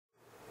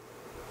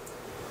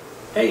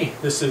Hey,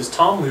 this is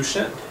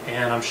tomlucient,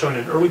 and I'm showing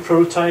an early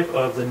prototype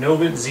of the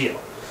Novant Zeo.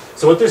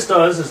 So what this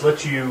does is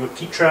let you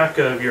keep track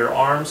of your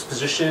arm's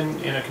position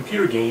in a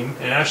computer game,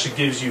 and it actually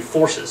gives you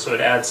forces, so it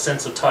adds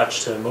sense of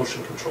touch to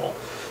motion control.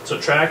 So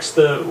it tracks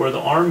where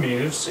the arm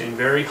moves in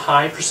very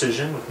high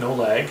precision with no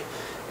lag,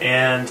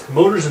 and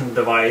motors in the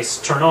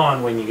device turn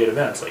on when you get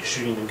events, like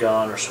shooting a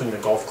gun or swinging a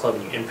golf club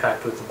and you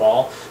impact with the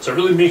ball. So it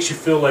really makes you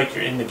feel like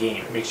you're in the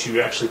game. It makes you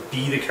actually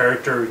be the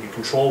character, you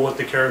control what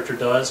the character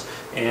does,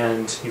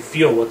 and you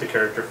feel what the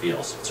character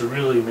feels. It's a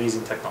really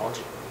amazing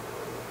technology.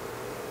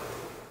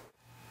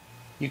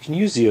 You can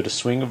use Zeo to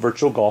swing a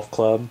virtual golf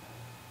club,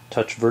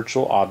 touch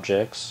virtual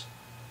objects,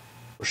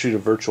 or shoot a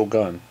virtual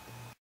gun,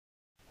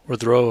 or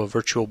throw a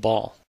virtual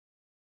ball.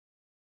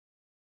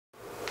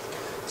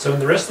 So in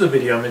the rest of the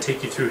video, I'm going to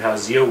take you through how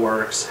Zeo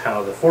works,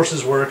 how the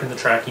forces work and the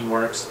tracking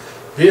works.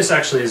 This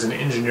actually is an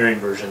engineering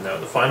version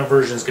though. The final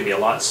version is going to be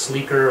a lot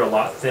sleeker, a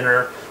lot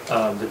thinner.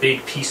 The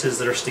big pieces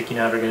that are sticking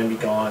out are going to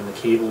be gone. The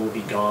cable will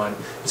be gone.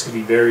 It's going to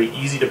be very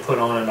easy to put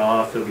on and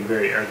off. It'll be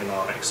very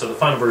ergonomic. So the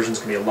final version is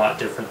going to be a lot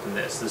different than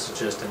this. This is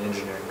just an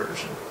engineering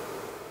version.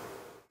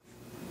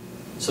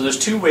 So there's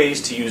two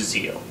ways to use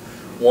Zeo.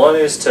 One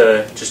is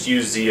to just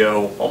use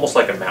Zeo almost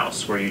like a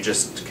mouse, where you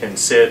just can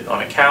sit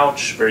on a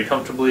couch very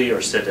comfortably or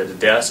sit at a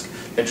desk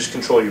and just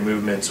control your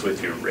movements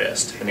with your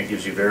wrist, and it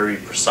gives you very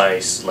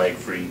precise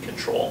leg-free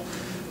control.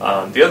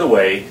 The other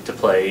way to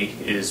play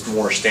is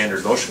more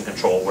standard motion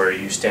control, where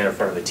you stand in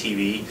front of a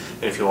TV,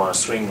 and if you want to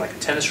swing like a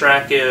tennis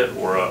racket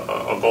or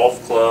a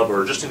golf club,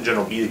 or just in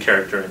general be the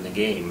character in the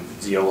game,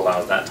 Zeo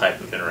allows that type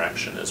of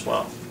interaction as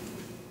well.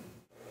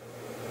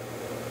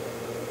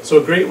 So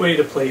a great way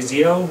to play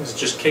Zeo is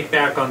just kick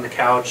back on the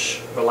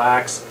couch,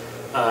 relax.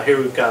 Here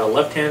we've got a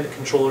left-handed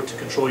controller to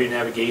control your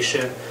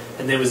navigation,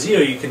 and then with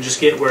Zeo you can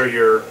just get where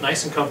you're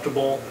nice and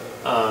comfortable,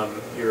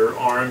 your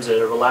arms at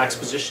a relaxed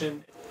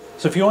position.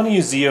 So if you want to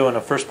use Zeo in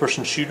a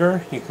first-person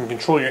shooter, you can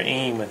control your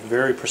aim with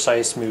very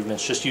precise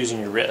movements just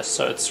using your wrist.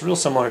 So it's real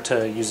similar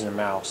to using a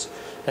mouse.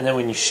 And then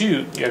when you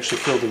shoot, you actually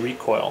feel the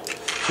recoil.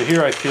 So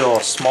here I feel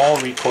a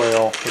small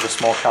recoil with a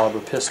small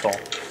caliber pistol.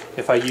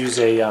 If I use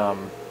a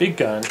big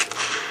gun,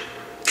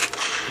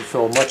 you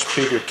feel a much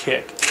bigger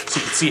kick. So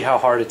you can see how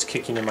hard it's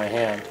kicking in my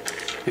hand.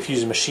 If you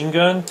use a machine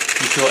gun, you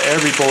feel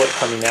every bullet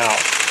coming out.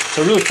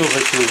 So it really feels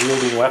like you're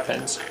wielding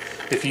weapons.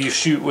 If you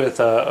shoot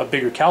with a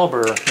bigger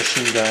caliber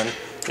machine gun,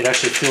 it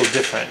actually feels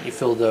different. You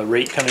feel the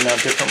rate coming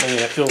out differently, and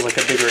it feels like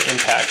a bigger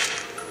impact.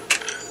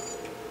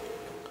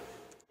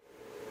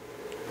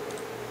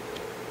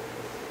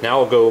 Now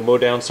I'll go mow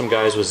down some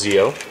guys with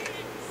Zeo.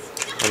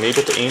 I'm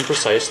able to aim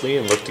precisely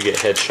and look to get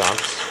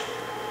headshots.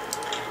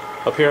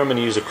 Up here I'm going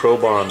to use a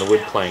crowbar on the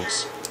wood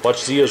planks. Watch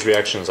Zeo's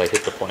reaction as I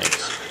hit the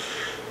planks.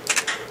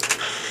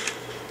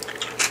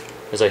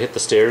 As I hit the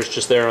stairs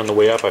just there on the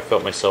way up, I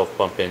felt myself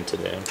bump into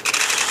them.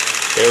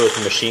 There with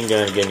the machine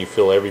gun, again you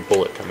feel every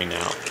bullet coming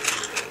out.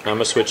 Now I'm going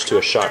to switch to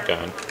a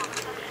shotgun.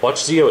 Watch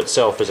Zeo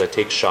itself as I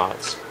take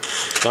shots.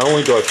 Not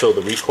only do I feel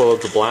the recoil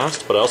of the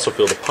blast, but I also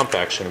feel the pump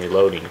action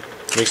reloading.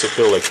 It makes it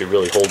feel like you're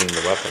really holding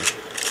the weapon.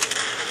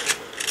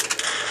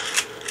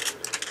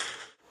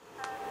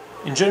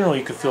 In general,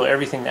 you can feel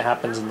everything that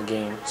happens in the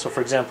game. So for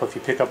example, if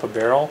you pick up a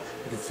barrel,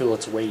 you can feel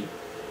its weight.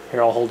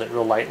 Here I'll hold it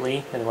real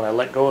lightly, and when I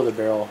let go of the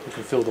barrel, you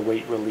can feel the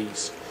weight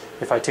release.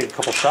 If I take a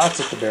couple shots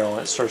at the barrel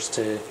and it starts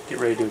to get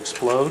ready to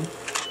explode,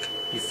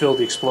 you feel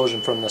the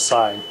explosion from the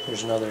side.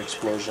 There's another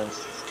explosion.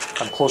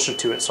 I'm closer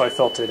to it, so I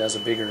felt it as a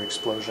bigger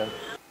explosion.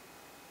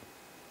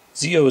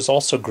 Zeo is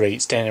also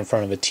great standing in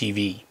front of a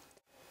TV.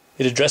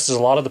 It addresses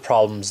a lot of the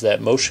problems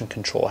that motion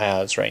control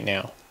has right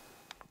now.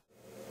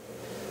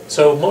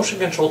 So motion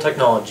control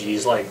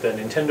technologies like the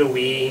Nintendo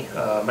Wii,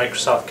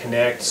 Microsoft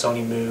Kinect,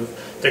 Sony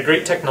Move, they're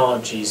great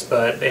technologies,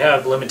 but they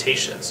have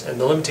limitations. And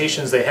the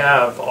limitations they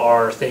have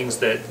are things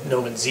that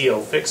Novant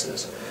Zeo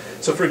fixes.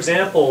 So for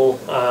example,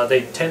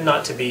 they tend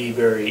not to be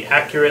very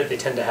accurate, they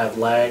tend to have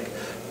lag.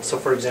 So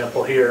for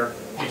example here,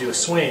 you do a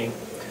swing,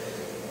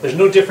 there's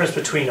no difference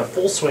between a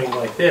full swing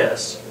like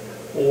this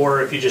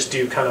or if you just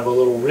do kind of a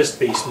little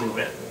wrist-based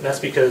movement. And that's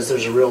because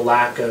there's a real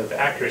lack of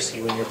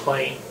accuracy when you're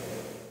playing.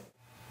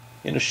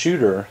 In a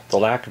shooter, the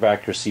lack of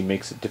accuracy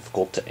makes it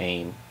difficult to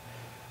aim.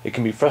 It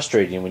can be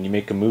frustrating when you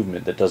make a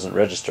movement that doesn't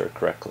register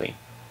correctly.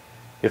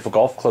 If a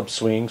golf club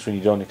swings when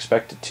you don't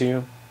expect it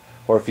to,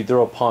 or if you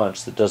throw a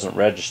punch that doesn't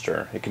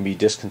register, it can be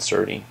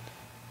disconcerting.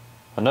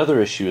 Another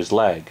issue is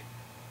lag.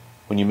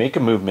 When you make a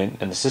movement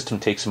and the system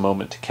takes a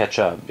moment to catch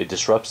up, it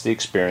disrupts the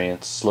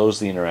experience, slows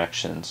the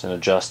interactions, and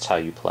adjusts how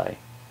you play.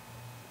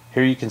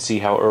 Here you can see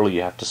how early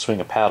you have to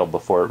swing a paddle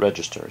before it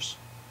registers.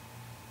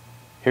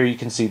 Here you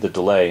can see the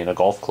delay in a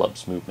golf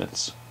club's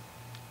movements.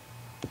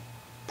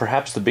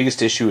 Perhaps the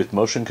biggest issue with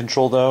motion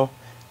control, though,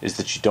 is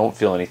that you don't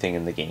feel anything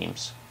in the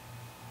games.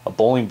 A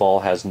bowling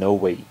ball has no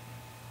weight.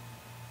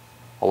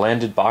 A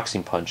landed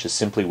boxing punch is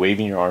simply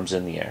waving your arms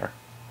in the air.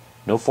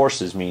 No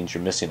forces means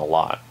you're missing a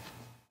lot.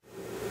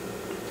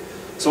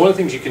 So one of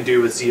the things you can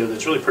do with Zeo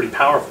that's really pretty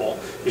powerful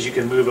is you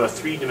can move a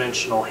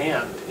three-dimensional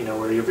hand.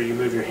 Wherever you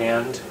move your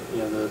hand,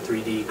 the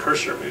 3D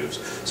cursor moves.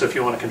 So if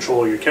you want to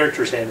control your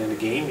character's hand in a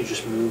game, you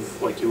just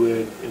move like you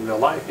would in real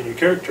life, and your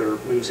character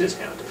moves his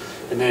hand.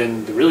 And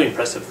then the really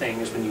impressive thing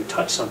is when you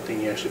touch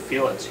something, you actually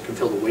feel it. So you can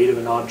feel the weight of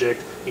an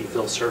object, you can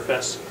feel the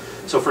surface.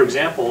 So for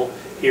example,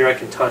 here I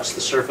can touch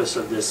the surface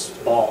of this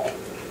ball,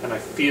 and I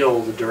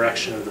feel the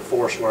direction of the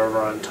force wherever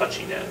I'm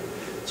touching it.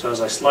 So as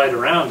I slide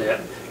around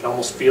it, it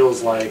almost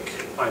feels like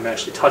I'm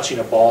actually touching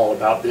a ball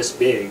about this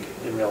big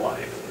in real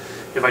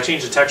life. If I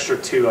change the texture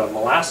to a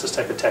molasses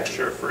type of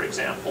texture, for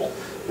example,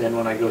 then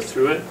when I go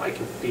through it, I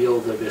can feel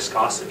the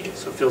viscosity.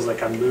 So it feels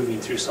like I'm moving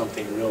through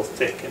something real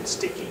thick and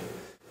sticky.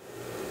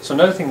 So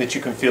another thing that you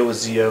can feel with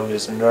Zeo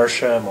is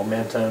inertia,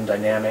 momentum,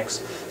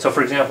 dynamics. So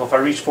for example, if I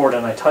reach forward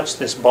and I touch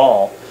this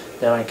ball,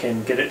 then I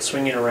can get it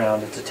swinging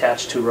around. It's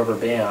attached to a rubber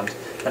band,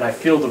 and I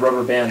feel the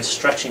rubber band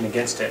stretching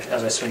against it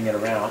as I swing it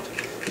around.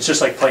 It's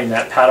just like playing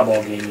that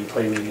paddleball game you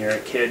play when you're a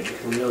kid. You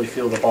can really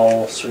feel the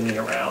ball swinging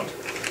around.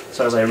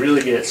 So as I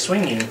really get it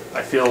swinging,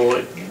 I feel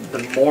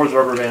the more the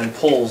rubber band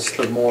pulls,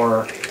 the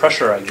more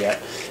pressure I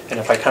get. And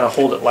if I kind of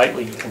hold it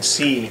lightly, you can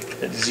see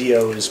that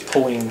Zeo is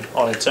pulling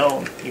on its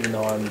own, even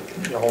though I'm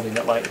holding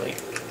it lightly.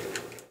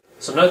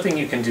 So another thing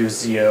you can do with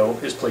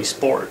Zeo is play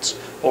sports,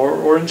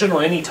 or in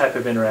general any type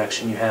of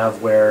interaction you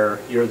have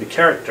where you're the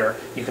character,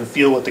 you can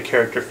feel what the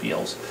character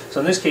feels. So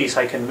in this case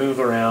I can move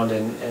around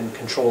and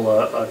control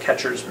a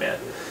catcher's mitt.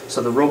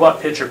 So the robot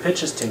pitcher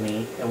pitches to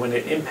me, and when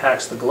it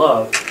impacts the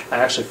glove, I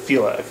actually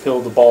feel it. I feel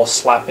the ball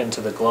slap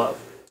into the glove.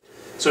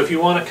 So if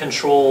you want to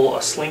control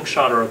a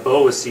slingshot or a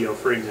bow with Zeo,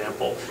 for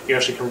example, you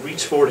actually can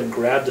reach forward and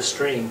grab the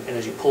string, and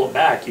as you pull it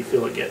back, you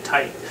feel it get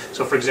tight.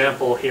 So for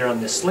example, here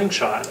on this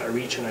slingshot, I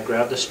reach and I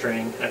grab the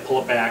string, and I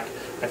pull it back.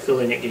 I feel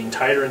it getting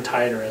tighter and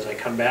tighter as I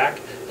come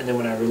back, and then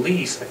when I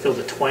release, I feel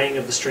the twang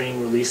of the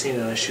string releasing,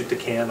 and I shoot the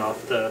can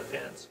off the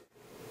fence.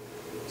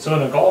 So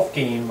in a golf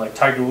game like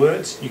Tiger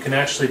Woods, you can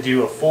actually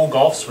do a full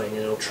golf swing,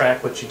 and it'll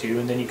track what you do,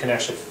 and then you can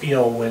actually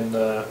feel when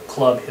the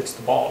club hits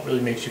the ball. It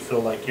really makes you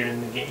feel like you're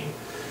in the game.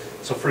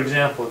 So for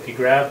example, if you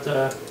grab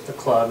the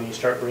club and you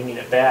start bringing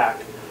it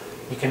back,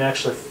 you can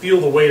actually feel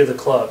the weight of the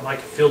club. I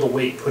can feel the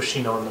weight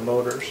pushing on the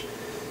motors.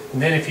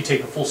 And then if you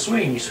take a full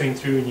swing, you swing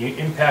through and you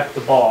impact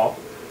the ball.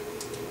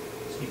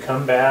 So you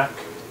come back,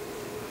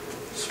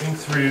 swing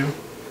through,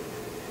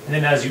 and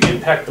then as you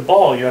impact the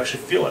ball, you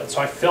actually feel it. So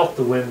I felt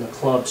when the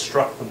club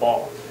struck the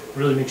ball. It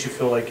really makes you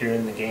feel like you're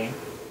in the game.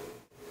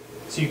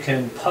 So you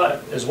can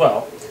putt as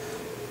well.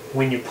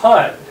 When you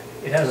putt,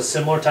 it has a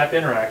similar type of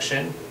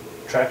interaction.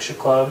 Tracks your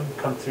club,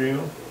 come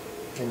through,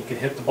 and you can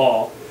hit the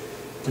ball.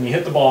 When you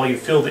hit the ball, you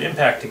feel the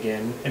impact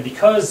again, and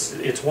because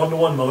it's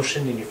one-to-one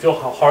motion and you feel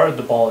how hard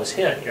the ball is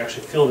hit, you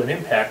actually feel that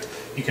impact,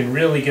 you can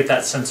really get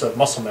that sense of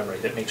muscle memory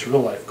that makes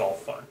real-life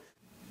golf fun.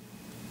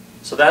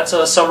 So that's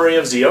a summary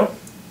of Zeo.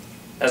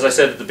 As I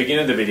said at the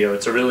beginning of the video,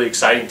 it's a really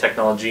exciting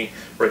technology.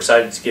 We're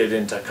excited to get it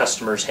into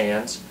customers'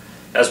 hands.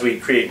 As we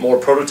create more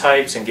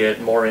prototypes and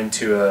get more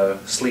into a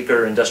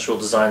sleeker industrial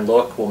design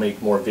look, we'll make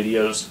more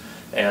videos,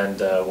 and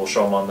we'll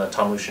show them on the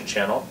Tomlucient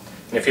channel.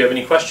 And if you have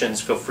any questions,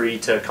 feel free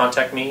to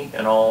contact me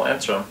and I'll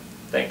answer them.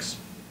 Thanks.